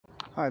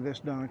Hi, this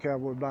is Don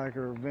Cowboy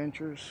Biker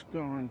Adventures.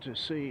 Going to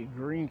see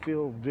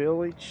Greenfield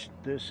Village.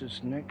 This is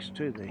next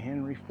to the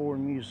Henry Ford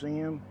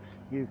Museum.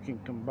 You can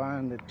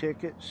combine the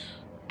tickets,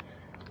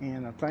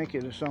 and I think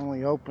it is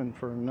only open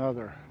for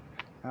another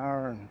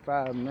hour and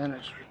 5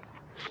 minutes.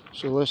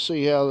 So let's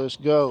see how this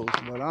goes.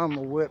 But I'm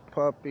a whip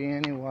puppy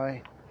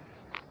anyway.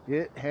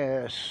 It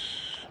has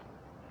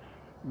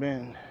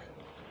been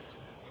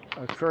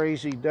a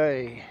crazy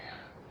day.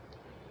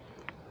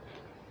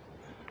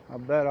 I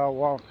bet I'll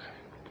walk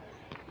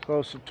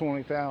close to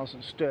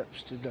 20,000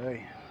 steps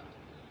today.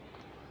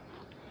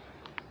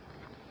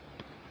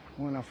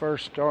 When I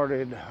first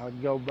started,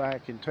 I'd go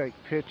back and take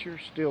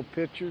pictures, still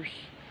pictures.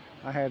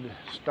 I had to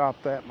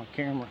stop that.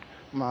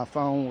 My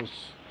phone was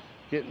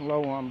getting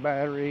low on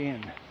battery,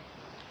 and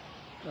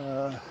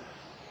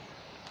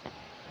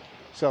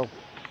so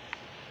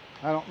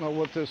I don't know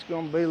what this is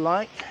going to be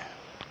like.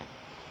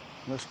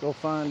 Let's go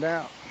find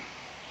out.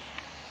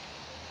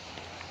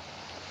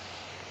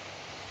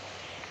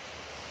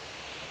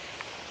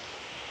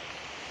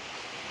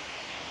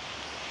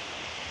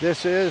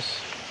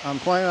 I'm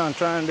planning on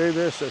trying to do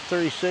this a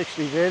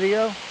 360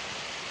 video,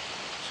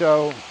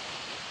 so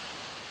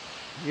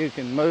you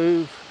can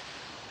move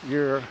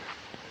your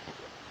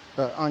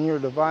on your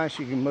device.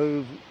 You can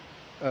move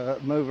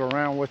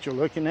around what you're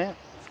looking at.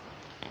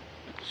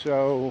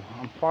 So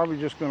I'm probably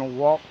just going to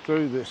walk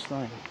through this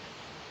thing.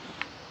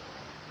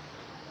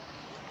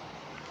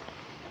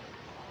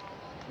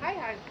 Hi,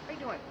 how you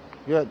doing?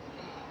 Good.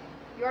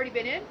 You already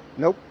been in?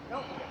 Nope.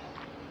 Nope.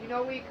 You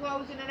know we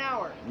close in an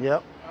hour.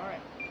 Yep. All right.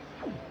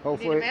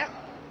 Hopefully. You need a map?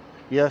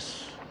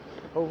 Yes.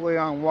 Hopefully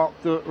I can walk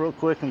through it real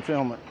quick and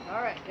film it.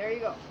 All right, there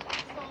you go.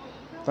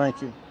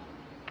 Thank you.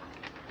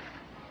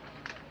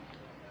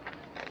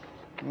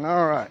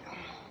 All right.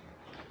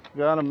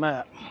 Got a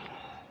map.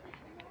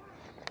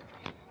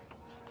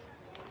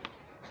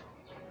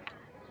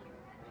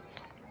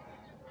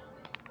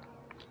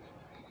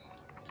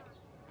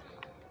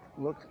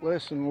 Look,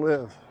 listen,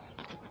 live.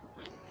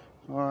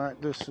 All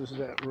right, this is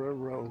that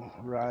railroad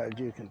ride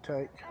you can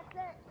take.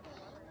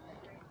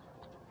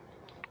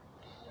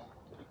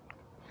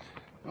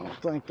 I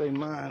don't think they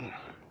mind.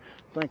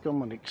 I think I'm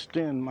gonna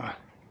extend my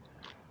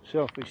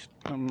selfie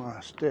on my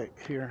stick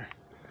here.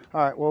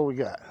 All right, what we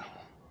got?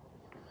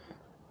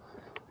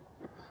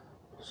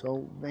 So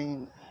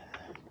bean.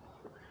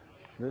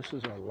 This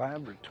is a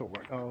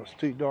laboratory. Oh, it's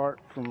too dark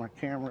for my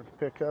camera to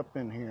pick up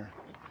in here.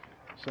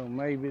 So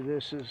maybe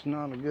this is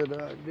not a good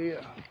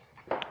idea,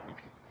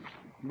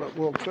 but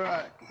we'll try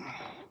it.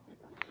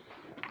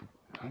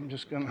 I'm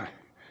just gonna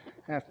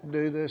have to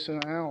do this in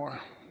an hour.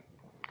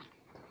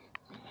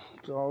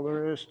 That's all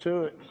there is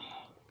to it.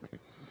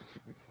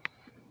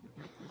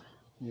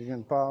 You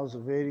can pause the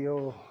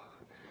video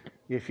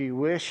if you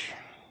wish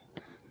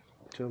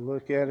to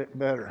look at it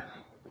better.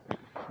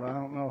 But I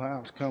don't know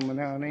how it's coming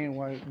out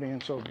anyway, it being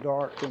so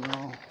dark and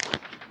all.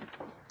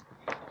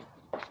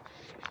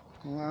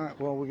 All right,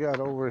 what we got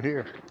over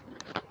here?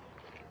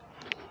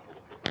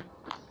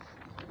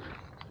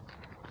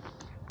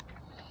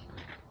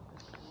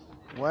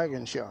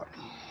 Wagon shop.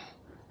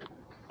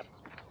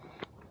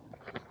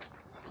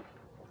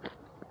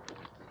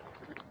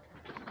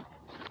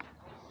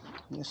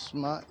 This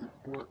might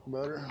work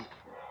better.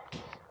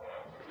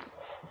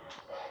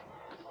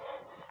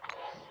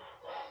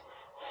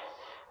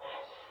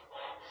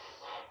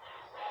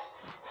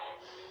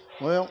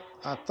 Well,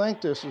 I think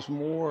this is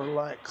more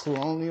like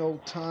colonial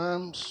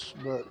times,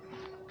 but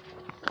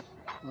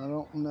I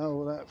don't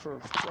know that for a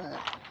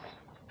fact.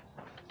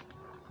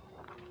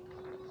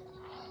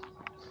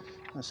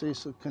 I see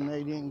some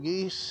Canadian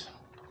geese,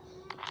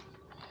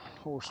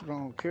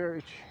 horse-drawn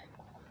carriage.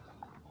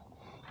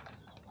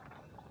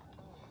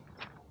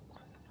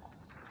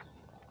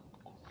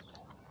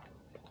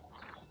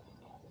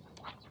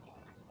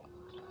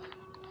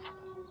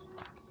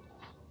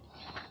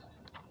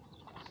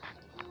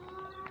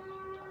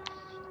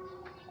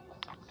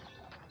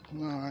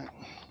 All right.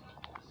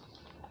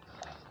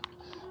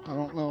 I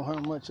don't know how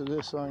much of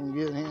this I can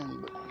get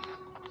in, but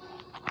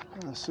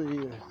I see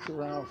a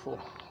corral for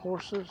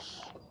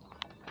horses.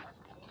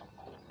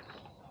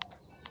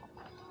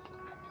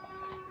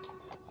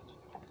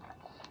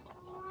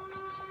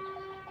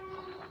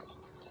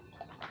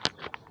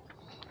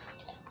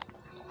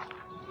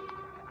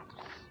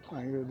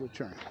 I hear the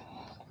train.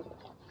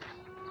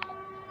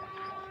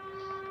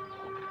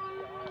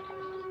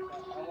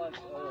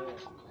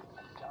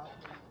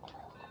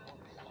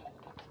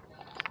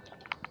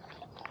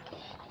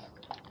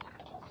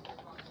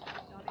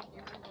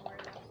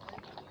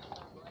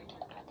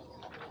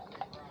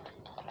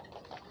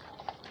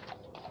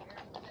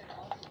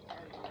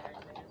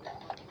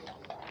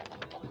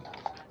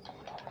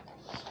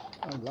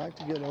 I'd like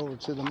to get over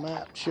to the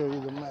map, show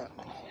you the map.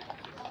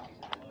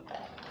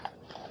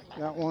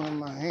 Got one in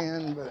my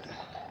hand, but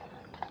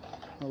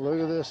look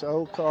at this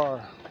old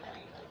car.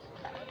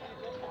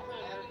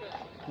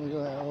 Look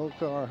at that old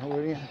car,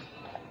 will you?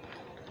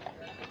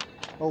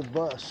 Old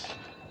bus.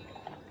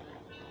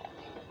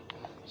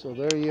 So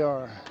there you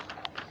are.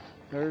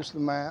 There's the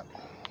map.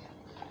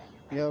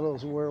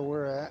 Yellow's where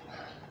we're at.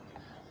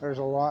 There's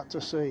a lot to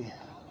see.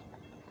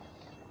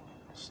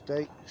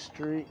 State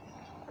Street.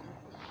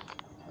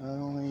 I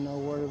don't even know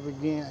where to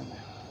begin.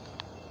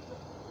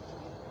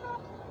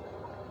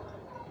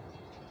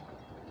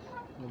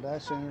 But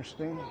that's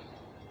interesting.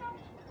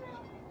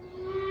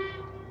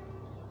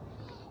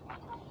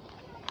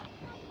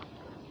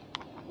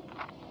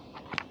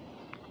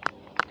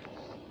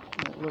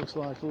 It looks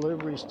like a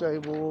livery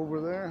stable over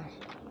there.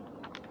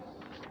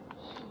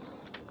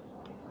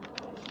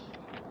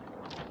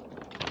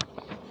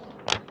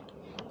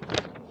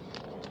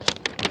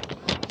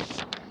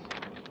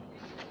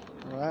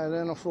 Right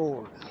in a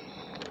Ford.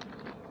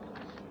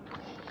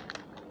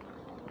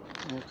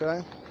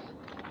 Okay.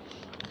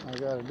 I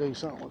gotta do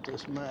something with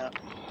this map.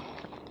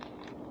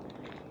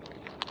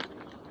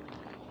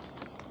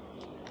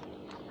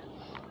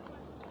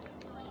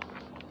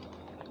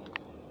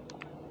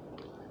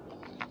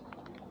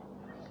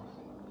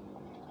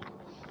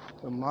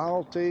 The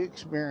Model T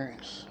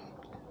Experience.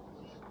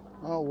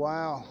 Oh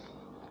wow.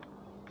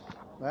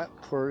 That'd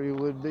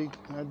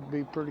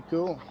be pretty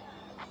cool.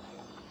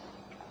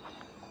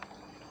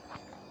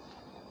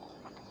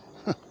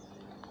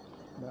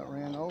 That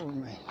ran over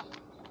me.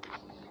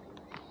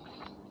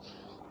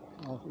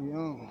 Awful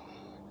young.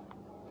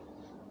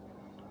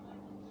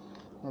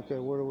 Okay,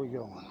 where are we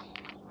going?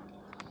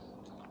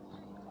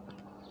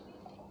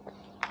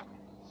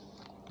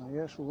 I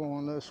guess we're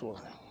going this way.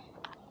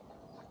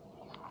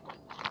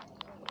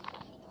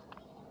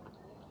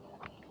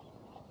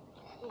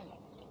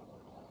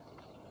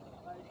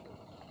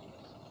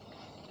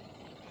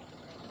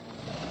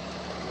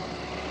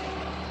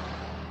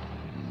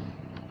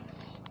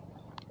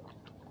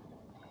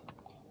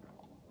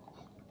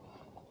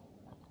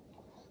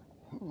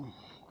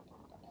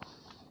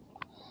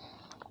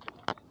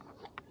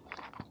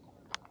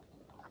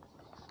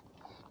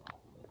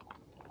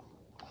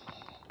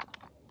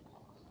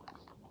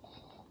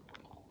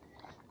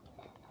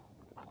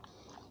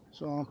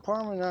 So I'm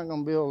probably not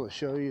going to be able to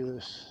show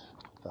you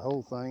the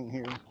whole thing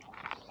here,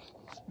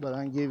 but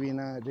I can give you an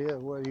idea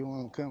of whether you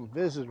want to come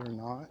visit or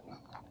not.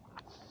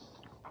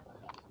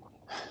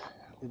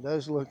 It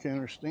does look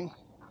interesting,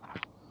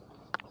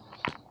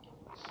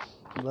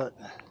 but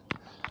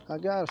I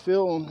got a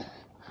feeling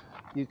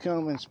you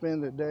come and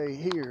spend a day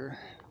here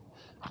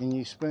and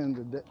you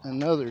spend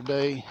another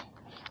day,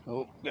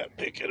 oh, got to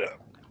pick it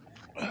up.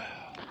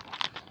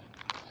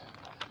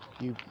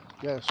 You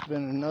got to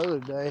spend another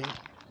day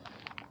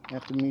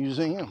at the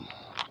museum.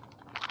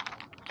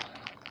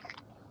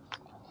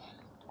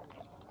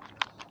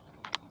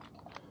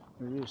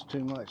 There is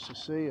too much to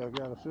see, I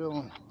got a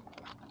feeling.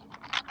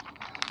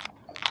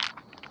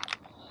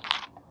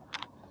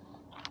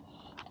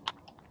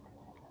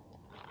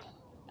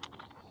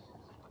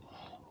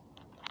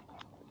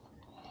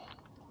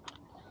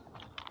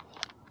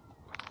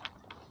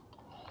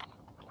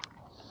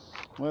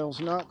 Well, it's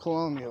not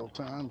colonial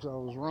times. I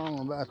was wrong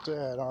about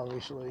that,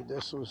 obviously.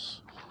 This was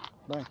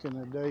back in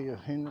the day of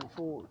Henry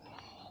Ford.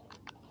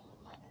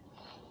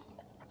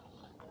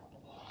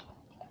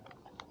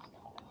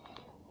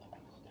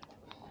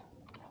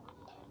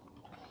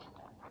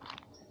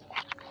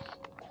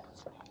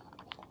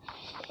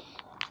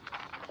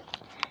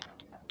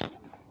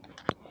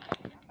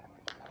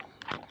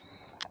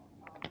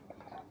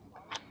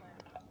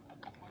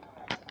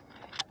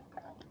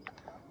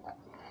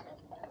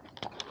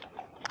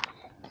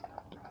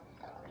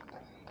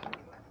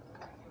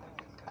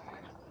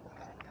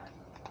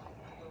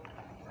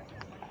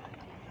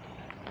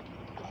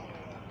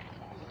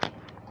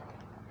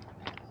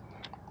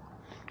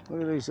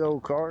 Look at these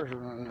old cars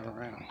running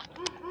around.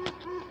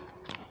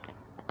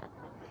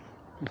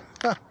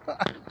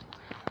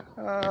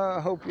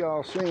 I hope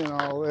y'all seeing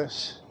all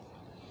this.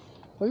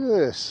 Look at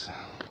this.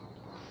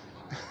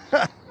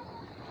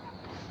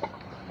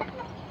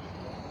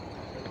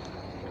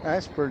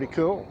 That's pretty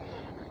cool.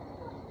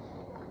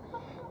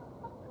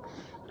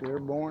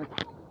 Dearborn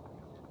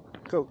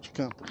Coach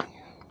Company.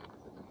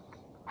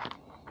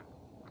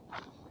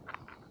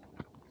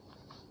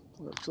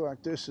 Looks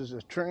like this is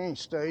a train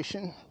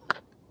station.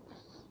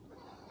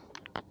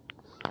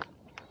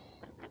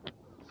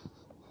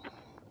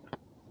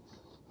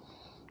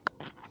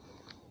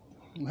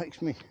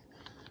 Makes me,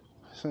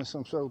 since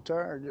I'm so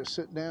tired, just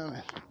sit down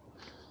and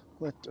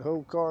let the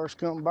whole cars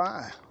come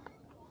by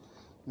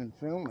and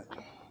film it.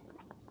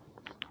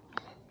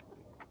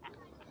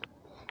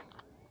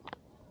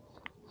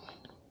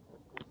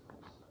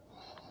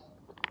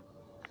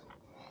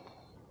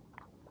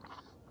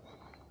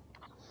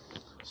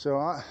 So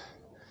I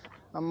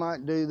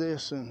might do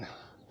this in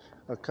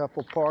a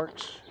couple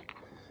parts.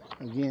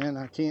 Again,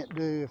 I can't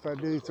do, if I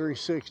do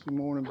 360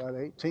 more in about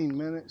 18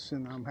 minutes,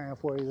 and I'm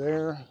halfway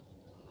there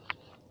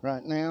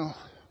right now.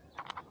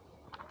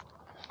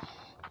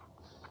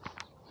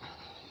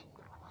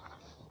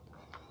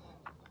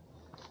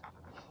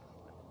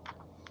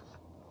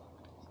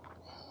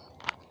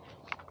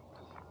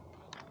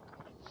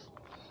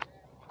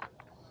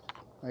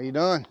 How you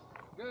doing?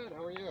 Good,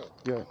 how are you?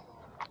 Good.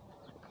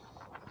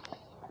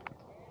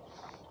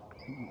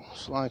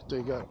 It's like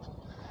they got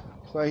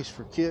place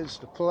for kids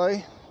to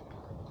play.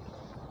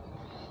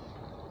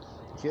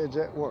 Kids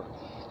at work.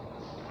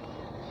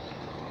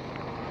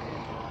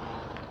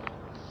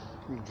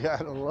 You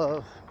gotta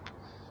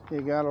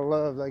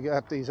love, they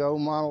got these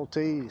old Model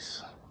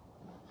Ts.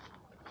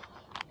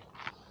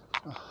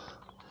 I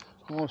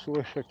almost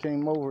wish I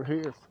came over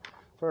here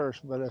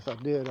first, but if I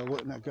did, I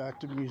wouldn't have got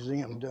the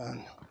museum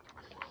done.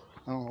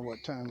 I don't know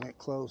what time that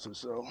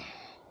closes though.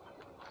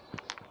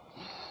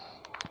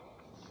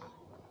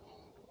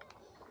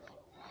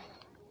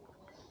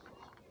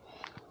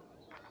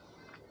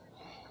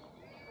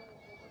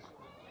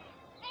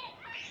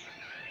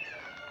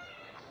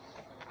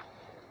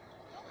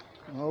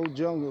 An old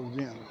jungle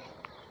gym.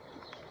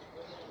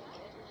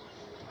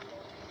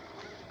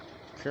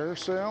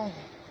 Carousel.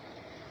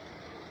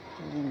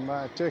 You can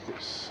buy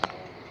tickets.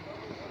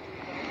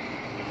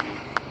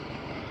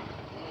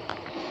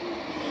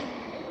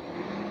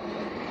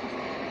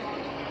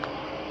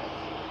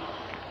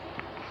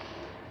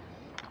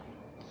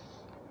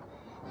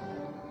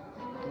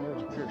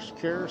 There's a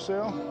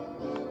carousel.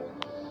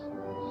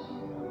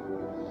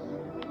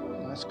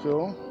 That's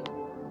cool.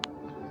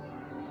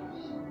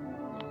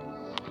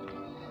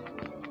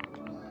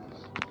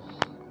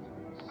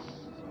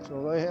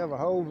 So they have a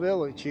whole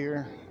village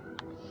here.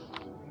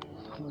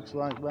 Looks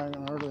like back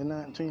in the early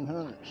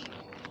 1900s.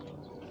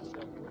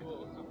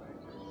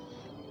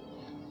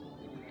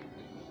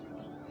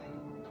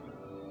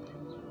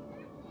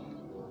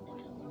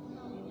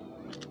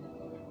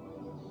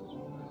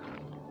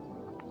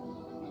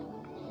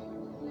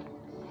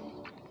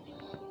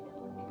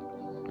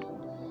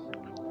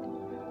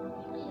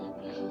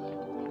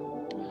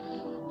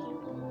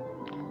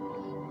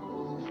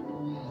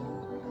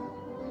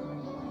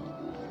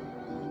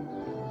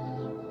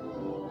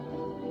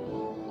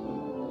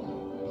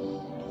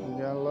 You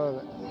gotta love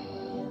it.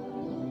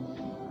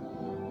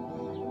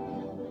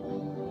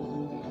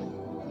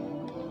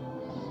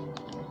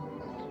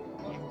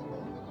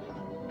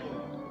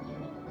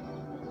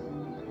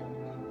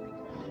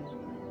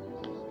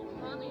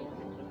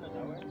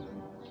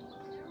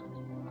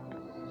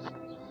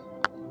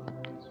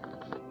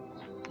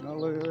 Now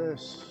look at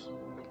this.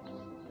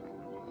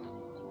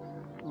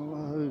 I don't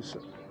know who's Sir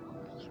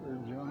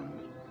John.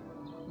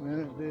 Then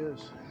it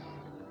is.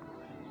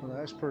 Well,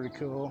 that's pretty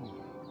cool.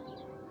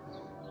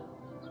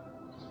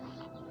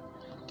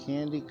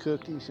 Candy,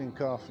 cookies, and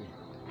coffee.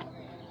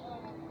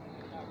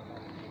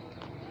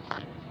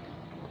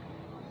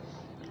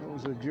 It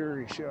was a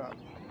jewelry shop.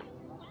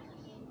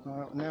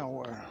 Now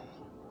where?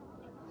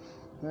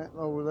 That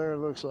over there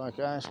looks like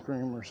ice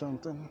cream or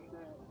something.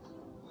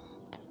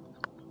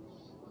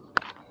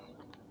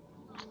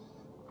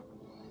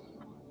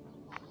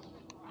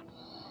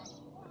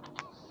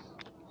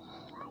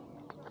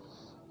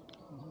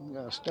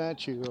 Got a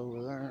statue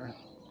over there.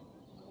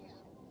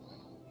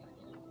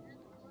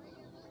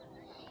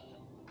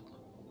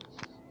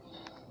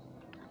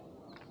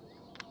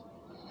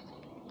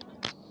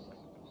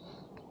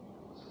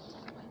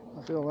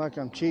 I feel like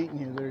I'm cheating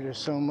you. There's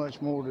just so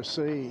much more to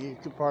see. You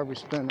could probably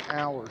spend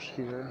hours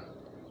here.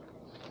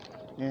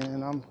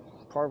 And I'm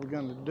probably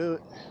going to do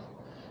it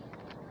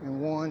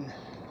in one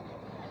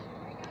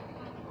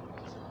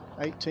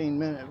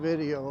 18-minute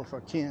video if I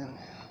can.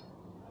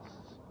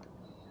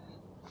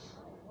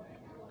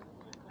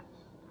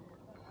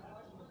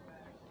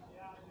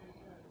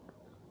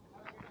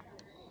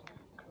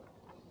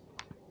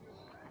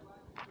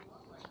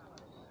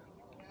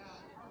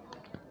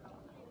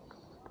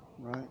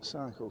 Wright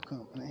Cycle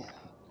Company,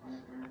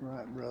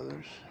 Wright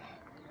Brothers.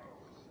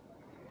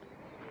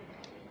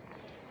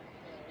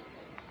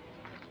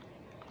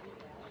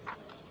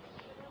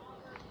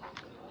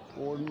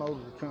 Ford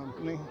Motor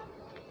Company.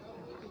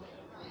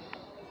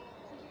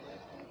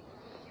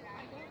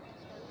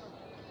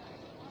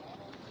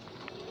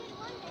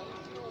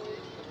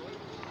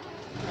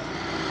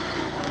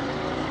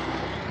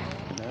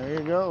 There you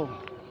go.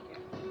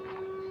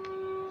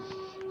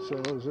 So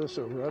is this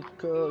a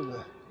replica of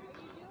the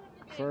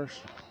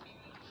first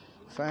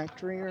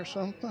factory or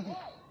something?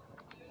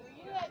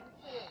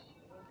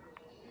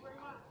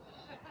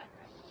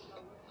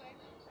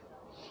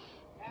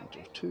 After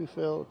two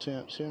failed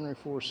attempts, Henry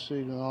Ford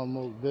succeeded in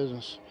automotive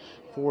business,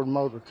 Ford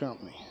Motor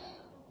Company.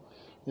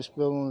 This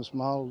building is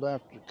modeled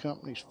after the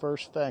company's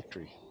first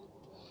factory,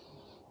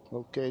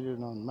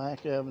 located on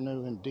Mack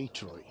Avenue in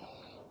Detroit.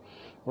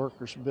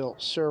 Workers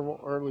built several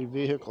early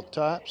vehicle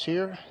types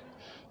here,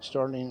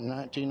 starting in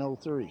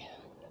 1903.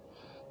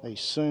 They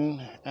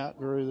soon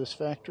outgrew this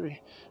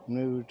factory and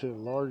moved to a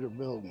larger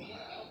building,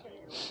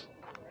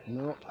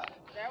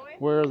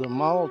 where the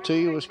Model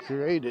T was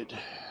created.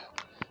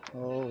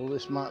 Oh,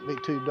 this might be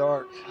too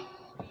dark.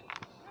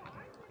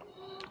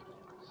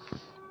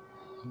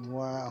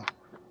 Wow.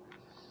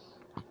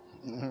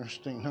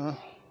 Interesting, huh?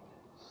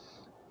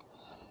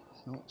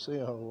 Don't see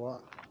a whole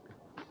lot.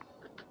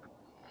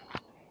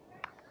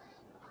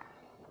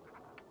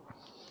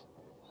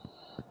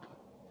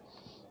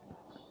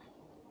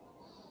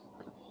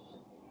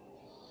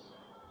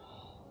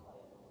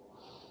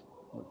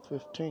 The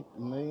 15th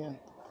millionth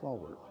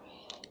forward.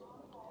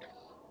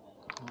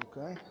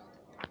 Okay.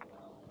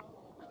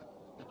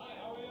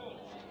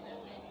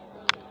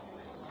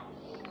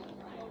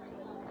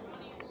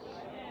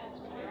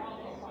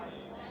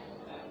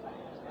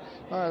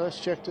 All right, let's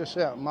check this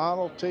out.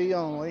 Model T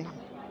only,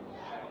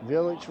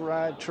 Village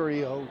Ride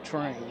Trio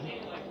train.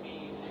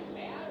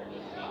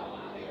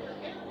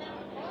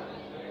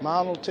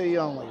 Model T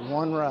only,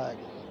 one ride.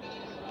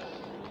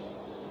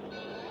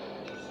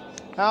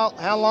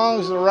 How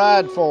long is the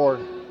ride for?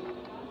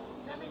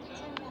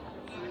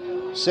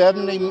 70.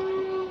 7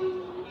 to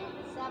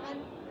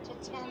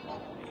 10 minutes.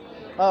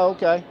 Oh,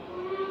 okay.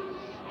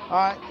 All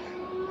right.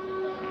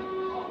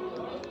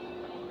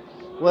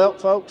 Well,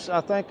 folks,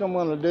 I think I'm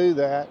going to do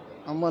that.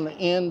 I'm going to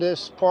end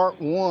this part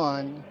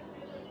 1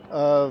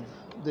 of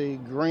the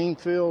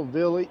Greenfield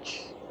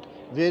Village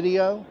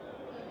video.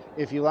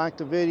 If you like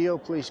the video,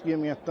 please give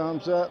me a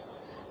thumbs up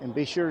and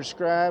be sure to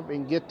subscribe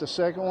and get the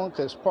second one,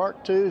 because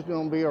part 2 is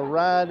going to be a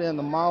ride in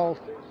the Model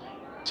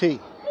T.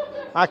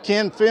 I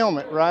can film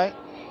it, right?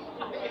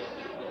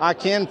 I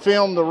can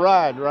film the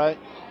ride, right?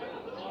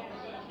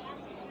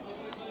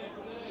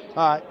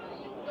 All right.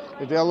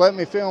 If they'll let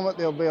me film it,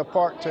 there'll be a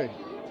part 2.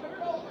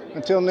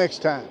 Until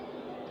next time,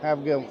 have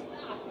a good one.